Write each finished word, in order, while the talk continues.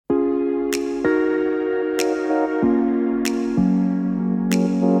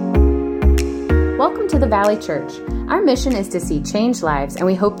Welcome to the Valley Church. Our mission is to see changed lives, and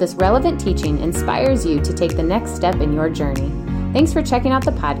we hope this relevant teaching inspires you to take the next step in your journey. Thanks for checking out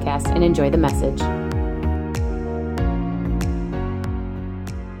the podcast and enjoy the message.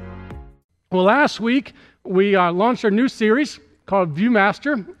 Well, last week we launched our new series called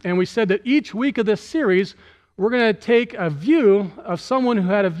ViewMaster, and we said that each week of this series we're going to take a view of someone who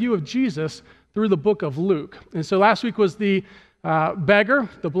had a view of Jesus through the book of Luke. And so last week was the beggar,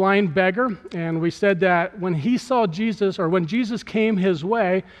 the blind beggar, and we said that when he saw Jesus, or when Jesus came his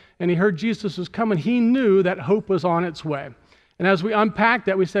way and he heard Jesus was coming, he knew that hope was on its way. And as we unpacked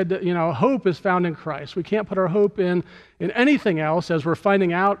that, we said that, hope is found in Christ. We can't put our hope in anything else, as we're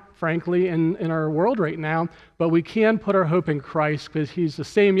finding out, frankly, in our world right now, but we can put our hope in Christ because he's the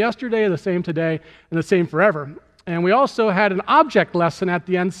same yesterday, the same today, and the same forever. And we also had an object lesson at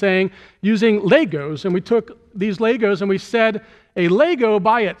the end using Legos, and we took these Legos and we said a Lego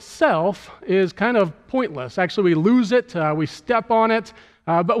by itself is kind of pointless. Actually, we lose it, we step on it,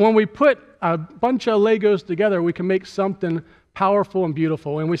 but when we put a bunch of Legos together, we can make something powerful and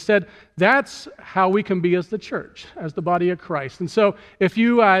beautiful. And we said that's how we can be as the church, as the body of Christ. And so if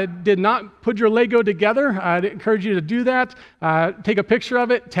you did not put your Lego together, I'd encourage you to do that. Take a picture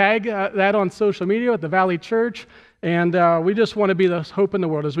of it, tag that on social media at the Valley Church. And we just want to be the hope in the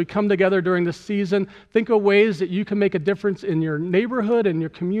world. As we come together during this season, think of ways that you can make a difference in your neighborhood and your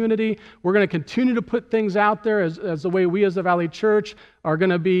community. We're going to continue to put things out there as the way we as the Valley Church are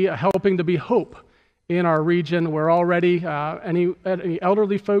going to be helping to be hope in our region. We're already, any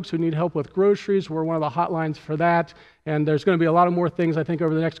elderly folks who need help with groceries, we're one of the hotlines for that. And there's going to be a lot of more things, I think,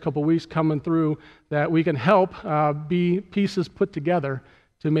 over the next couple of weeks coming through that we can help be pieces put together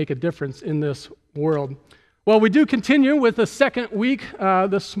to make a difference in this world. Well, we do continue with the second week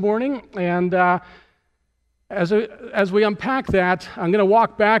this morning, and as we unpack that, I'm going to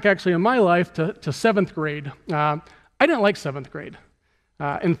walk back actually in my life to seventh grade. I didn't like seventh grade.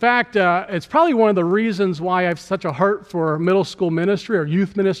 In fact, it's probably one of the reasons why I have such a heart for middle school ministry or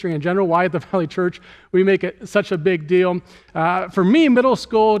youth ministry in general, why at the Valley Church we make it such a big deal. For me, middle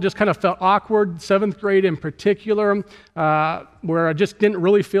school just kind of felt awkward, seventh grade in particular, where I just didn't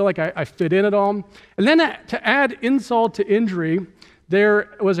really feel like I fit in at all. And then to add insult to injury,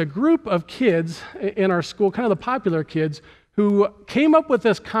 there was a group of kids in our school, kind of the popular kids, who came up with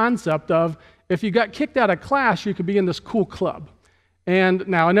this concept of if you got kicked out of class, you could be in this cool club. And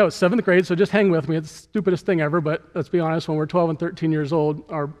now I know it's seventh grade, so just hang with me. It's the stupidest thing ever, but let's be honest, when we're 12 and 13 years old,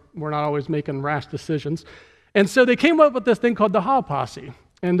 we're not always making rash decisions. And so they came up with this thing called the Hall Posse.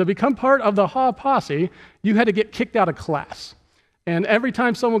 And to become part of the Hall Posse, you had to get kicked out of class. And every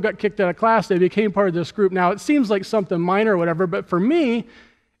time someone got kicked out of class, they became part of this group. Now, it seems like something minor or whatever, but for me,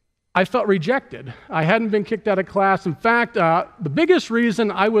 I felt rejected. I hadn't been kicked out of class. In fact, the biggest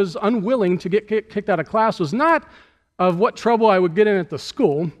reason I was unwilling to get kicked out of class was not of what trouble I would get in at the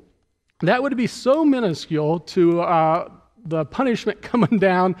school. That would be so minuscule to the punishment coming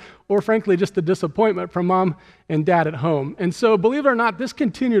down, or frankly, just the disappointment from mom and dad at home. And so, believe it or not, this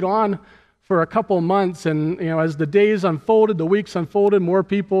continued on for a couple months, and as the days unfolded, the weeks unfolded, more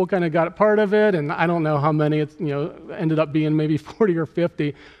people kind of got a part of it, and I don't know how many, it ended up being maybe 40 or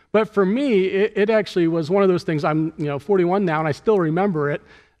 50. But for me, it actually was one of those things. I'm 41 now, and I still remember it.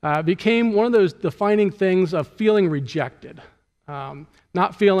 Became one of those defining things of feeling rejected,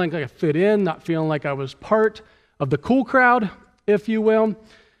 not feeling like I fit in, not feeling like I was part of the cool crowd, if you will.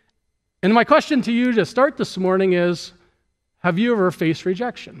 And my question to you to start this morning is, have you ever faced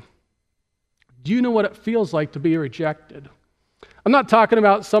rejection? Do you know what it feels like to be rejected? I'm not talking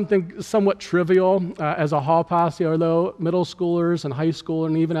about something somewhat trivial as a Hall Posse, although middle schoolers and high school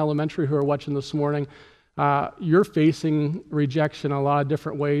and even elementary who are watching this morning, you're facing rejection a lot of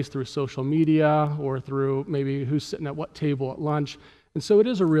different ways through social media or through maybe who's sitting at what table at lunch. And so it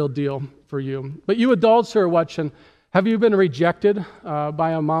is a real deal for you. But you adults who are watching, have you been rejected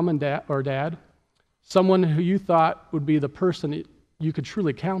by a mom and dad? Someone who you thought would be the person you could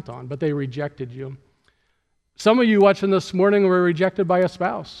truly count on, but they rejected you. Some of you watching this morning were rejected by a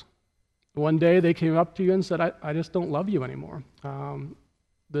spouse. One day they came up to you and said, I just don't love you anymore.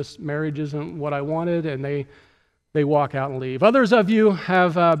 This marriage isn't what I wanted, and they walk out and leave. Others of you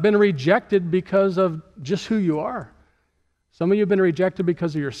have been rejected because of just who you are. Some of you have been rejected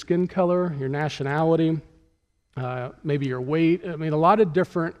because of your skin color, your nationality, maybe your weight. I mean, a lot of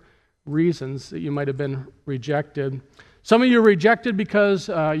different reasons that you might have been rejected. Some of you are rejected because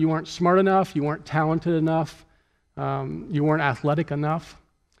you weren't smart enough, you weren't talented enough, you weren't athletic enough.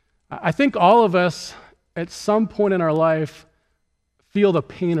 I think all of us, at some point in our life, feel the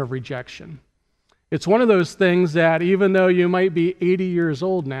pain of rejection. It's one of those things that even though you might be 80 years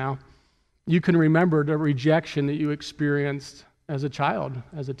old now, you can remember the rejection that you experienced as a child,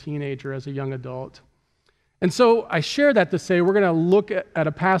 as a teenager, as a young adult. And so I share that to say we're going to look at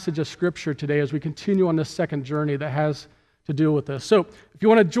a passage of Scripture today as we continue on this second journey that has to deal with this. So if you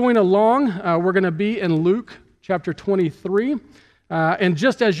want to join along, we're going to be in Luke chapter 23. And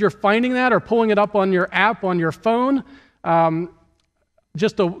just as you're finding that or pulling it up on your app on your phone,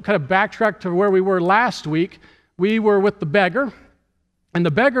 just to kind of backtrack to where we were last week, we were with the beggar, and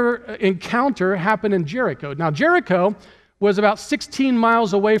the beggar encounter happened in Jericho. Now, Jericho was about 16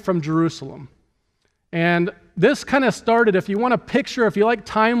 miles away from Jerusalem. And this kind of started, if you want to picture, if you like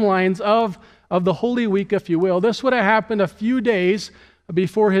timelines of the Holy Week, if you will, this would have happened a few days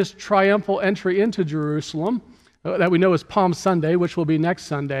before his triumphal entry into Jerusalem, that we know as Palm Sunday, which will be next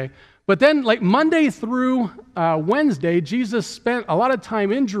Sunday. But then, like Monday through Wednesday, Jesus spent a lot of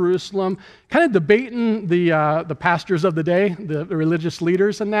time in Jerusalem, kind of debating the pastors of the day, the religious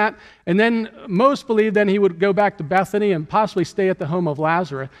leaders and that. And then most believe then he would go back to Bethany and possibly stay at the home of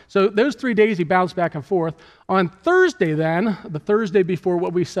Lazarus. So those 3 days he bounced back and forth. On Thursday then, the Thursday before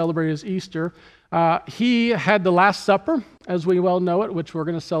what we celebrate as Easter, he had the Last Supper, as we well know it, which we're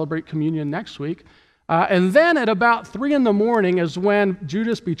going to celebrate communion next week. And then at about 3 in the morning is when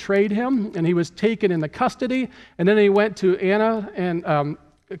Judas betrayed him, and he was taken into custody, and then he went to Anna and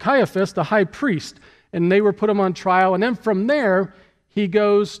Caiaphas, the high priest, and they were put him on trial. And then from there, he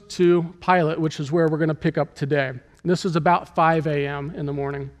goes to Pilate, which is where we're going to pick up today. And this is about 5 a.m. in the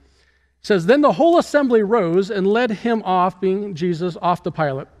morning. It says, "Then the whole assembly rose and led him off, being Jesus, off to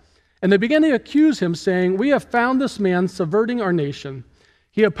Pilate. And they began to accuse him, saying, 'We have found this man subverting our nation.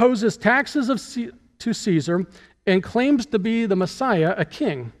 He opposes taxes to Caesar and claims to be the Messiah, a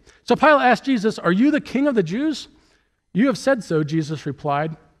king.' So Pilate asked Jesus, 'Are you the king of the Jews?' 'You have said so,' Jesus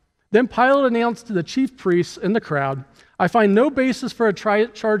replied. Then Pilate announced to the chief priests and the crowd, 'I find no basis for a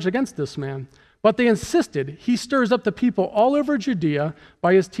charge against this man.' But they insisted, 'He stirs up the people all over Judea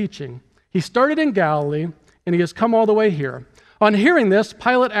by his teaching. He started in Galilee, and he has come all the way here.' On hearing this,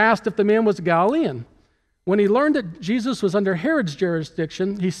 Pilate asked if the man was a Galilean. When he learned that Jesus was under Herod's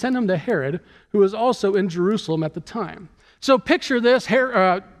jurisdiction, he sent him to Herod, who was also in Jerusalem at the time." So picture this,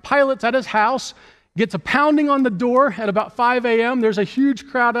 Pilate's at his house, gets a pounding on the door at about 5 a.m. There's a huge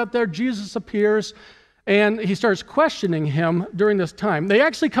crowd out there. Jesus appears, and he starts questioning him during this time. They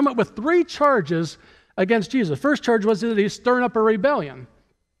actually come up with 3 charges against Jesus. First charge was that he's stirring up a rebellion.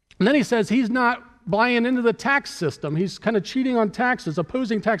 And then he says he's not buying into the tax system. He's kind of cheating on taxes,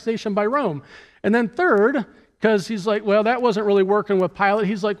 opposing taxation by Rome. And then third, because he's like, well, that wasn't really working with Pilate,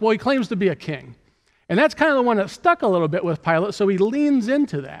 he's like, well, he claims to be a king. And that's kind of the one that stuck a little bit with Pilate, so he leans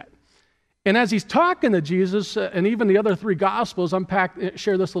into that. And as he's talking to Jesus, and even the other 3 Gospels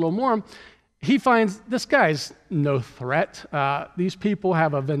share this a little more, he finds this guy's no threat. These people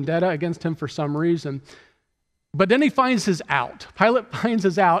have a vendetta against him for some reason. But then he finds his out. Pilate finds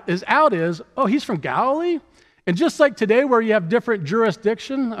his out. His out is, oh, he's from Galilee? And just like today where you have different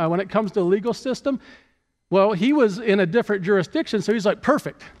jurisdiction when it comes to the legal system, well, he was in a different jurisdiction, so he's like,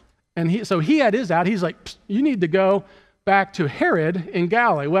 perfect. And so he had his out. He's like, you need to go back to Herod in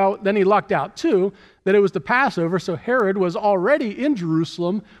Galilee. Well, then he lucked out too, that it was the Passover, so Herod was already in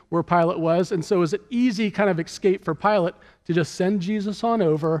Jerusalem where Pilate was, and so it was an easy kind of escape for Pilate to just send Jesus on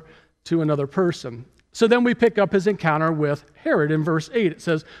over to another person. So then we pick up his encounter with Herod in verse 8. It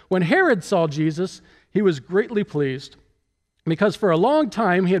says, "When Herod saw Jesus, he was greatly pleased, because for a long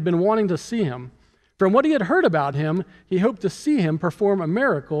time he had been wanting to see him. From what he had heard about him, he hoped to see him perform a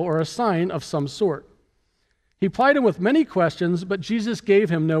miracle or a sign of some sort. He plied him with many questions, but Jesus gave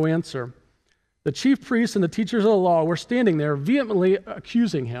him no answer. The chief priests and the teachers of the law were standing there, vehemently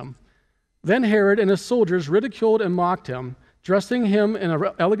accusing him. Then Herod and his soldiers ridiculed and mocked him. Dressing him in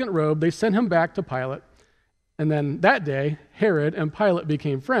an elegant robe, they sent him back to Pilate. And then that day, Herod and Pilate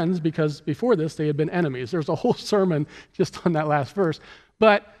became friends, because before this they had been enemies." There's a whole sermon just on that last verse.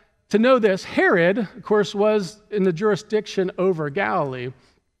 But to know this, Herod, of course, was in the jurisdiction over Galilee.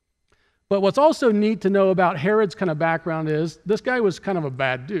 But what's also neat to know about Herod's kind of background is this guy was kind of a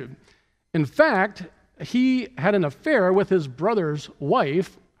bad dude. In fact, he had an affair with his brother's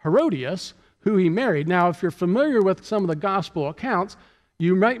wife, Herodias, who he married. Now, if you're familiar with some of the gospel accounts,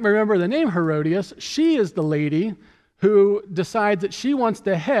 you might remember the name Herodias. She is the lady who decides that she wants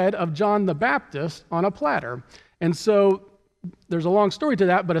the head of John the Baptist on a platter. And so there's a long story to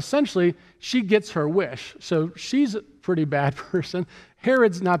that, but essentially she gets her wish. So she's a pretty bad person.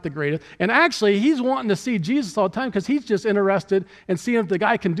 Herod's not the greatest. And actually, he's wanting to see Jesus all the time because he's just interested in seeing if the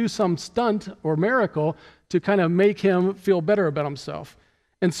guy can do some stunt or miracle to kind of make him feel better about himself.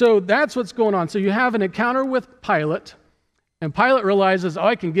 And so that's what's going on. So you have an encounter with Pilate, And Pilate realizes,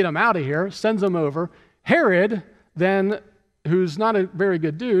 I can get him out of here, sends him over. Herod, then, who's not a very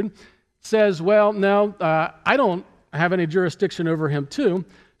good dude, says, well, no, I don't have any jurisdiction over him too.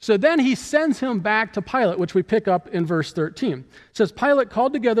 So then he sends him back to Pilate, which we pick up in verse 13. It says, Pilate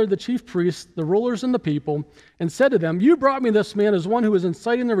called together the chief priests, the rulers, and the people, and said to them, you brought me this man as one who is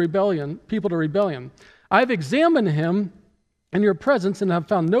inciting the people to rebellion. I have examined him in your presence and have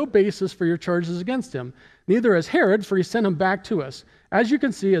found no basis for your charges against him. Neither has Herod, for he sent him back to us. As you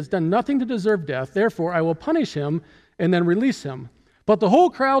can see, he has done nothing to deserve death. Therefore, I will punish him and then release him. But the whole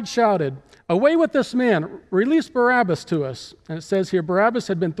crowd shouted, away with this man, release Barabbas to us. And it says here, Barabbas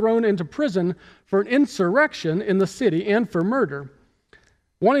had been thrown into prison for an insurrection in the city and for murder.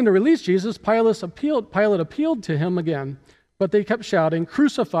 Wanting to release Jesus, Pilate appealed to him again, but they kept shouting,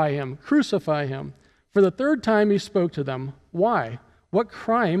 crucify him, crucify him. For the third time he spoke to them, why? What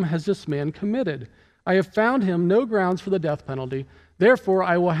crime has this man committed? I have found him no grounds for the death penalty. Therefore,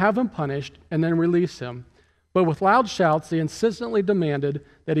 I will have him punished and then release him. But with loud shouts, they insistently demanded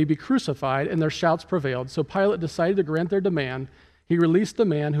that he be crucified, and their shouts prevailed. So Pilate decided to grant their demand. He released the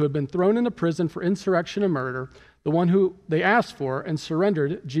man who had been thrown into prison for insurrection and murder, the one who they asked for, and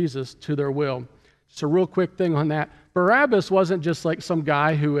surrendered Jesus to their will. Just a real quick thing on that. Barabbas wasn't just like some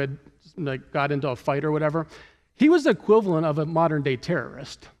guy who had got into a fight or whatever. He was the equivalent of a modern-day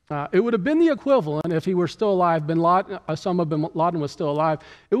terrorist. It would have been the equivalent, if he were still alive, Osama bin Laden was still alive,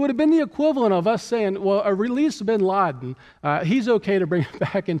 it would have been the equivalent of us saying, well, release bin Laden. He's okay to bring him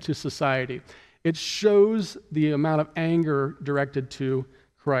back into society. It shows the amount of anger directed to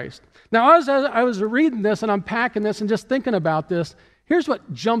Christ. Now, as I was reading this and unpacking this and just thinking about this, here's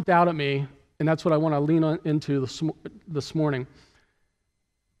what jumped out at me, and that's what I want to lean into this morning.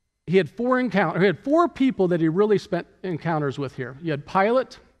 He had four people that he really spent encounters with here. You had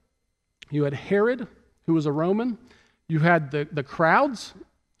Pilate, you had Herod, who was a Roman, you had the crowds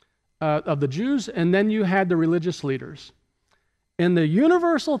of the Jews, and then you had the religious leaders. And the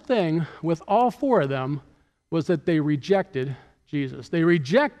universal thing with all four of them was that they rejected Jesus. They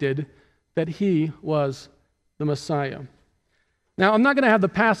rejected that he was the Messiah. Now, I'm not going to have the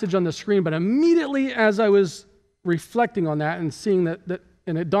passage on the screen, but immediately as I was reflecting on that and seeing that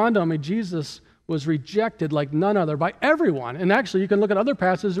and it dawned on me, Jesus was rejected like none other by everyone. And actually, you can look at other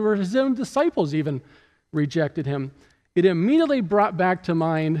passages where his own disciples even rejected him. It immediately brought back to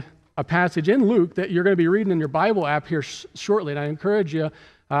mind a passage in Luke that you're going to be reading in your Bible app here shortly. And I encourage you,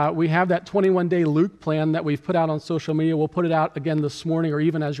 we have that 21-day Luke plan that we've put out on social media. We'll put it out again this morning or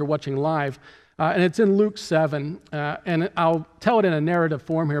even as you're watching live. And it's in Luke 7. And I'll tell it in a narrative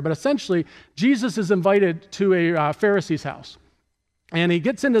form here. But essentially, Jesus is invited to a Pharisee's house. And he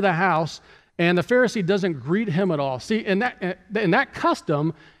gets into the house, and the Pharisee doesn't greet him at all. See, in that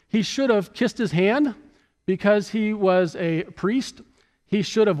custom, he should have kissed his hand because he was a priest. He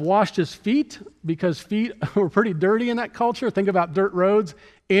should have washed his feet because feet were pretty dirty in that culture. Think about dirt roads,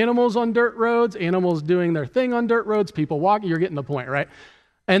 animals on dirt roads, animals doing their thing on dirt roads, people walking. You're getting the point, right?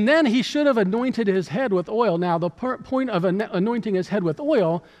 And then he should have anointed his head with oil. Now, the point of anointing his head with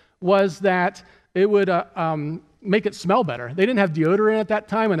oil was that it would make it smell better. They didn't have deodorant at that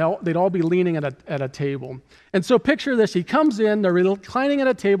time, and they'd all be leaning at a table. And so picture this. He comes in, they're reclining at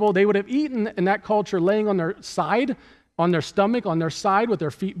a table. They would have eaten in that culture laying on their side, on their stomach, on their side with their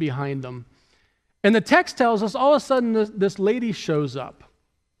feet behind them. And the text tells us all of a sudden this lady shows up.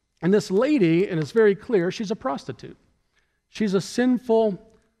 And this lady, and it's very clear, she's a prostitute. She's a sinful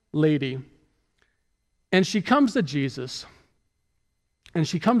lady. And she comes to Jesus, and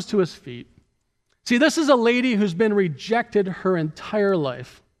she comes to his feet. See, this is a lady who's been rejected her entire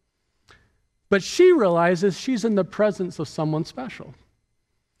life. But she realizes she's in the presence of someone special.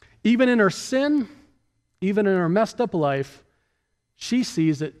 Even in her sin, even in her messed up life, she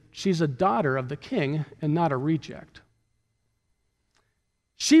sees that she's a daughter of the king and not a reject.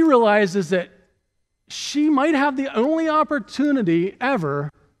 She realizes that she might have the only opportunity ever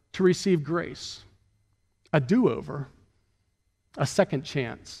to receive grace, a do-over, a second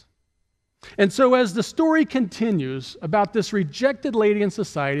chance. And so as the story continues about this rejected lady in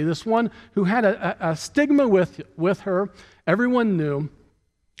society, this one who had a stigma with her, everyone knew,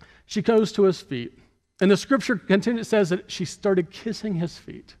 she goes to his feet. And the scripture says that she started kissing his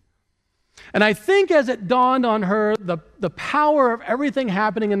feet. And I think as it dawned on her, the power of everything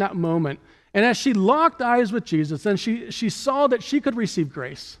happening in that moment, and as she locked eyes with Jesus, and she saw that she could receive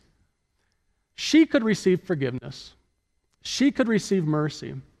grace. She could receive forgiveness. She could receive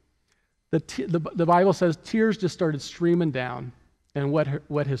mercy. The Bible says tears just started streaming down and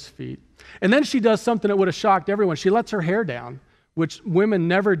wet his feet. And then she does something that would have shocked everyone. She lets her hair down, which women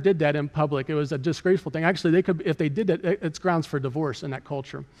never did that in public. It was a disgraceful thing. Actually, they could, if they did that, it's grounds for divorce in that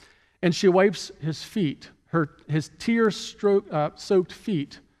culture. And she wipes his feet, his tear-soaked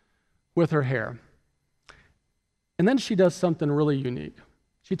feet, with her hair. And then she does something really unique.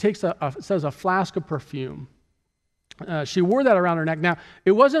 She takes a flask of perfume. She wore that around her neck. Now,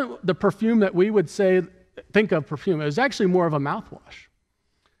 it wasn't the perfume that we would think of perfume. It was actually more of a mouthwash.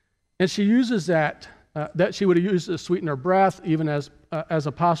 And she uses that she would have used to sweeten her breath, even as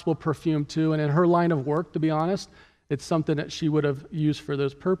a possible perfume too. And in her line of work, to be honest, it's something that she would have used for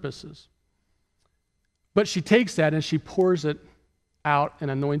those purposes. But she takes that and she pours it out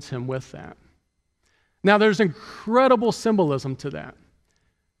and anoints him with that. Now, there's incredible symbolism to that.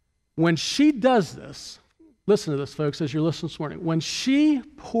 When she does this, listen to this, folks, as you're listening this morning. When she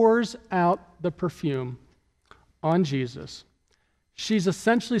pours out the perfume on Jesus, she's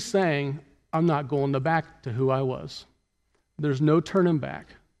essentially saying, I'm not going back to who I was. There's no turning back.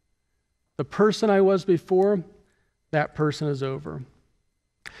 The person I was before, that person is over.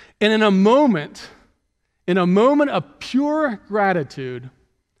 And in a moment of pure gratitude,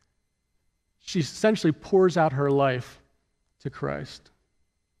 she essentially pours out her life to Christ.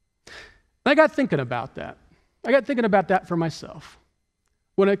 And I got thinking about that. I got thinking about that for myself.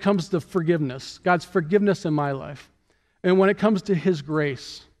 When it comes to forgiveness, God's forgiveness in my life, and when it comes to his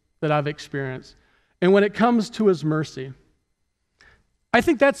grace that I've experienced, and when it comes to his mercy, I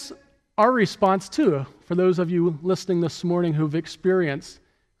think that's our response too, for those of you listening this morning who've experienced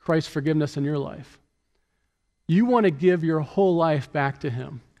Christ's forgiveness in your life. You want to give your whole life back to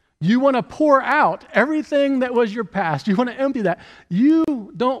him. You want to pour out everything that was your past. You want to empty that.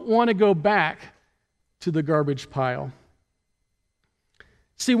 You don't want to go back to the garbage pile.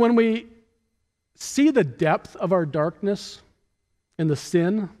 See, when we see the depth of our darkness and the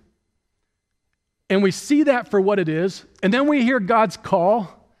sin, and we see that for what it is, and then we hear God's call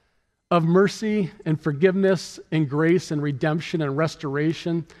of mercy and forgiveness and grace and redemption and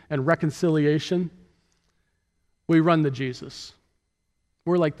restoration and reconciliation, we run to Jesus.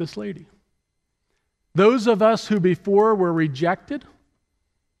 We're like this lady. Those of us who before were rejected,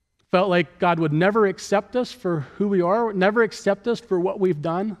 felt like God would never accept us for who we are, never accept us for what we've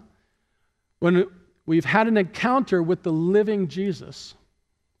done, when we've had an encounter with the living Jesus,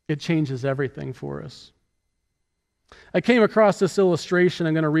 it changes everything for us. I came across this illustration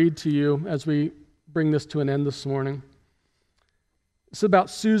I'm going to read to you as we bring this to an end this morning. It's about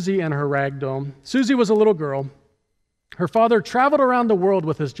Susie and her rag doll. Susie was a little girl. Her father traveled around the world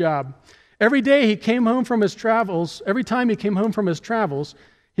with his job. Every time he came home from his travels,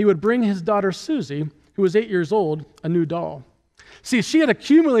 he would bring his daughter Susie, who was 8 years old, a new doll. See, she had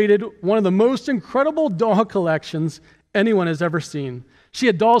accumulated one of the most incredible doll collections anyone has ever seen. She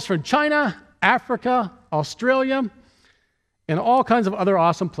had dolls from China, Africa, Australia, and all kinds of other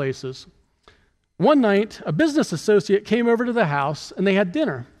awesome places. One night, a business associate came over to the house, and they had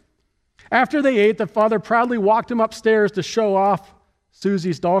dinner. After they ate, the father proudly walked him upstairs to show off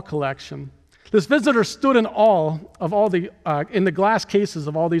Susie's doll collection. This visitor stood in awe of in the glass cases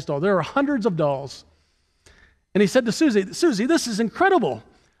of all these dolls. There are hundreds of dolls. And he said to Susie, "Susie, this is incredible.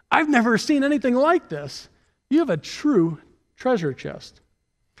 I've never seen anything like this. You have a true treasure chest."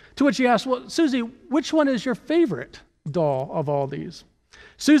 To which he asked, "Well, Susie, which one is your favorite doll of all these?"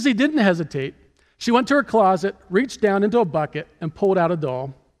 Susie didn't hesitate. She went to her closet, reached down into a bucket, and pulled out a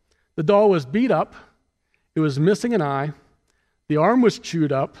doll. The doll was beat up. It was missing an eye. The arm was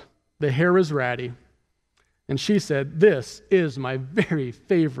chewed up. The hair was ratty. And she said, "This is my very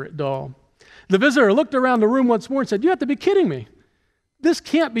favorite doll." The visitor looked around the room once more and said, "You have to be kidding me. This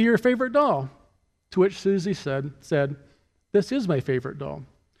can't be your favorite doll." To which Susie said, "This is my favorite doll."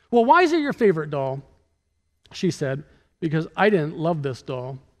 "Well, why is it your favorite doll?" She said, "Because I didn't love this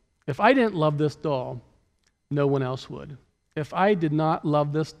doll. If I didn't love this doll, no one else would. If I did not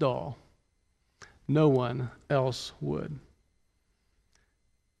love this doll, no one else would."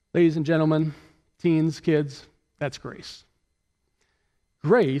 Ladies and gentlemen, teens, kids, that's grace.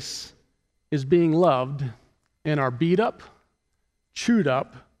 Grace is being loved in our beat up, chewed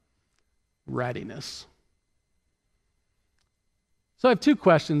up rattiness. So I have two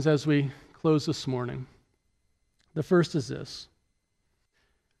questions as we close this morning. The first is this: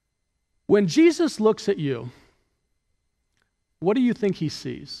 when Jesus looks at you, what do you think he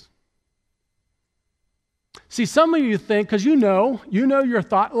sees? See, some of you think, because you know your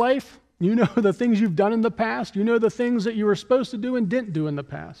thought life, you know the things you've done in the past, you know the things that you were supposed to do and didn't do in the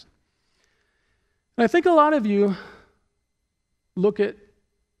past. And I think a lot of you look at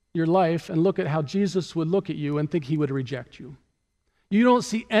your life and look at how Jesus would look at you and think he would reject you. You don't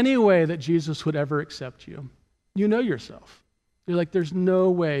see any way that Jesus would ever accept you. You know yourself. You're like, there's no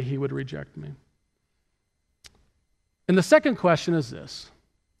way he would reject me. And the second question is this.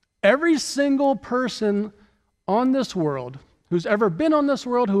 Every single person on this world, who's ever been on this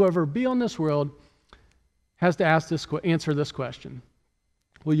world, who ever be on this world, has to answer this question.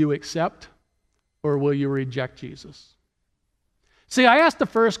 Will you accept or will you reject Jesus? See, I asked the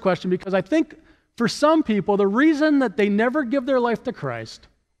first question because I think for some people, the reason that they never give their life to Christ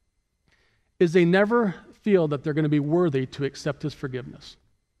is they never feel that they're going to be worthy to accept his forgiveness.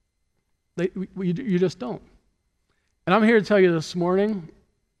 You just don't. And I'm here to tell you this morning,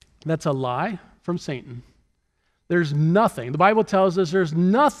 that's a lie from Satan. There's nothing, the Bible tells us there's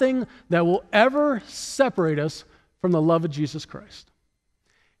nothing that will ever separate us from the love of Jesus Christ.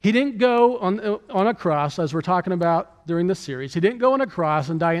 He didn't go on a cross, as we're talking about during this series, he didn't go on a cross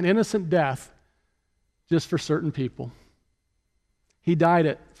and die an innocent death just for certain people. He died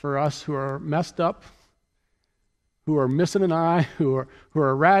it for us who are messed up, who are missing an eye, who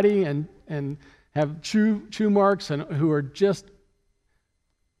are ratty and have chew marks, and who are just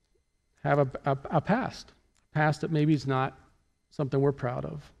have a past that maybe is not something we're proud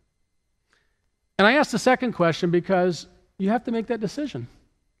of. And I asked the second question because you have to make that decision.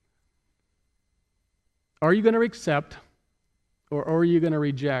 Are you going to accept or are you going to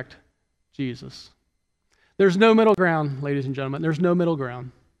reject Jesus? There's no middle ground, ladies and gentlemen. There's no middle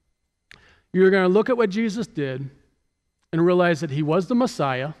ground. You're going to look at what Jesus did and realize that he was the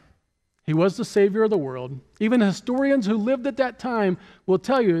Messiah. He was the Savior of the world. Even historians who lived at that time will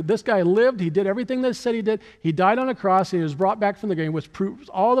tell you this guy lived, he did everything they said he did. He died on a cross and he was brought back from the grave, which proves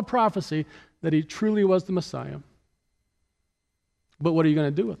all the prophecy that he truly was the Messiah. But what are you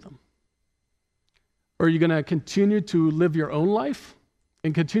going to do with him? Are you going to continue to live your own life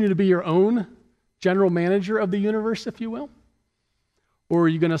and continue to be your own general manager of the universe, if you will? Or are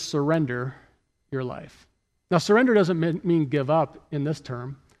you going to surrender your life? Now, surrender doesn't mean give up in this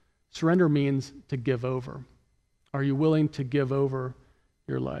term. Surrender means to give over. Are you willing to give over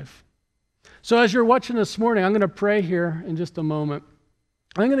your life? So as you're watching this morning, I'm going to pray here in just a moment.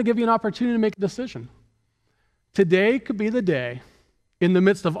 I'm going to give you an opportunity to make a decision. Today could be the day, in the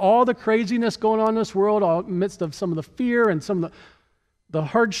midst of all the craziness going on in this world, in the midst of some of the fear and some of the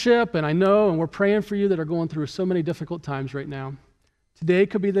hardship, and I know, and we're praying for you that are going through so many difficult times right now. Today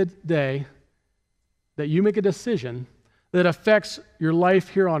could be the day that you make a decision that affects your life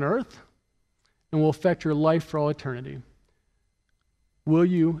here on earth and will affect your life for all eternity. Will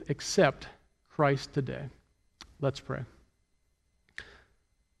you accept Christ today? Let's pray.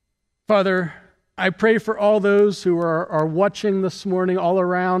 Father, I pray for all those who are watching this morning all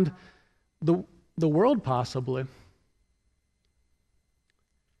around the world possibly.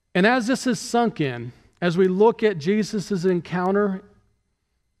 And as this is sunk in, as we look at Jesus' encounter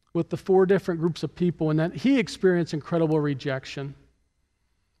with the 4 different groups of people, and that he experienced incredible rejection.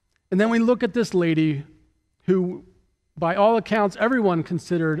 And then we look at this lady who, by all accounts, everyone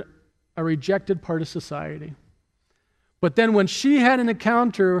considered a rejected part of society. But then when she had an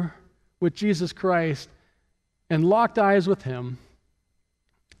encounter with Jesus Christ and locked eyes with him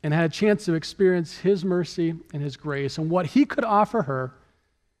and had a chance to experience his mercy and his grace and what he could offer her,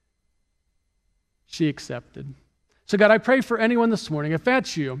 she accepted. So God, I pray for anyone this morning, if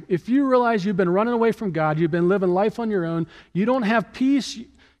that's you, if you realize you've been running away from God, you've been living life on your own, you don't have peace,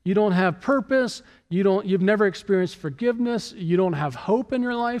 you don't have purpose, you've never experienced forgiveness, you don't have hope in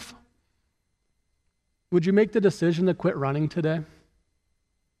your life, would you make the decision to quit running today?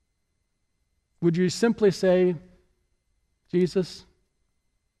 Would you simply say, Jesus,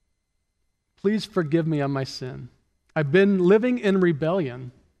 please forgive me of my sin. I've been living in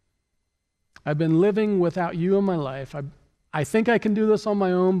rebellion. I've been living without you in my life. I think I can do this on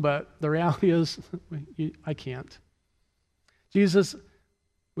my own, but the reality is I can't. Jesus,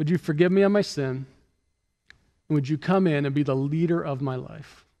 would you forgive me of my sin? And would you come in and be the leader of my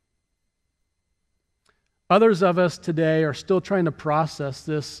life? Others of us today are still trying to process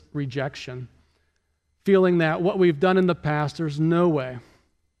this rejection, feeling that what we've done in the past, there's no way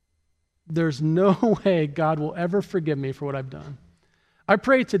God will ever forgive me for what I've done. I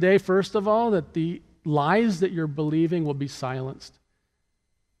pray today, first of all, that the lies that you're believing will be silenced.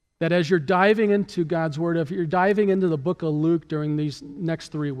 That as you're diving into God's Word, if you're diving into the book of Luke during these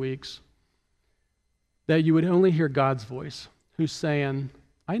next 3 weeks, that you would only hear God's voice, who's saying,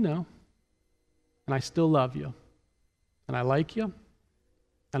 I know, and I still love you, and I like you,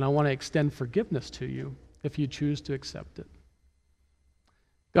 and I want to extend forgiveness to you if you choose to accept it.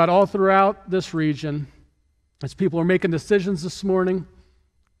 God, all throughout this region, as people are making decisions this morning,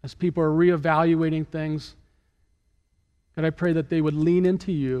 as people are reevaluating things, God, I pray that they would lean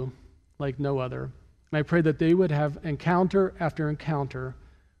into you like no other. And I pray that they would have encounter after encounter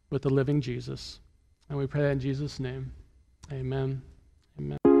with the living Jesus. And we pray that in Jesus' name. Amen.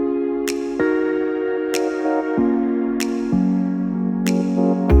 Amen.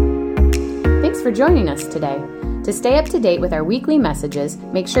 Thanks for joining us today. To stay up to date with our weekly messages,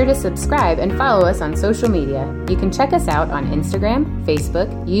 make sure to subscribe and follow us on social media. You can check us out on Instagram, Facebook,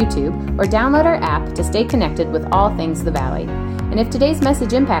 YouTube, or download our app to stay connected with all things the Valley. And if today's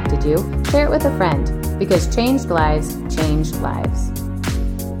message impacted you, share it with a friend, because changed lives change lives.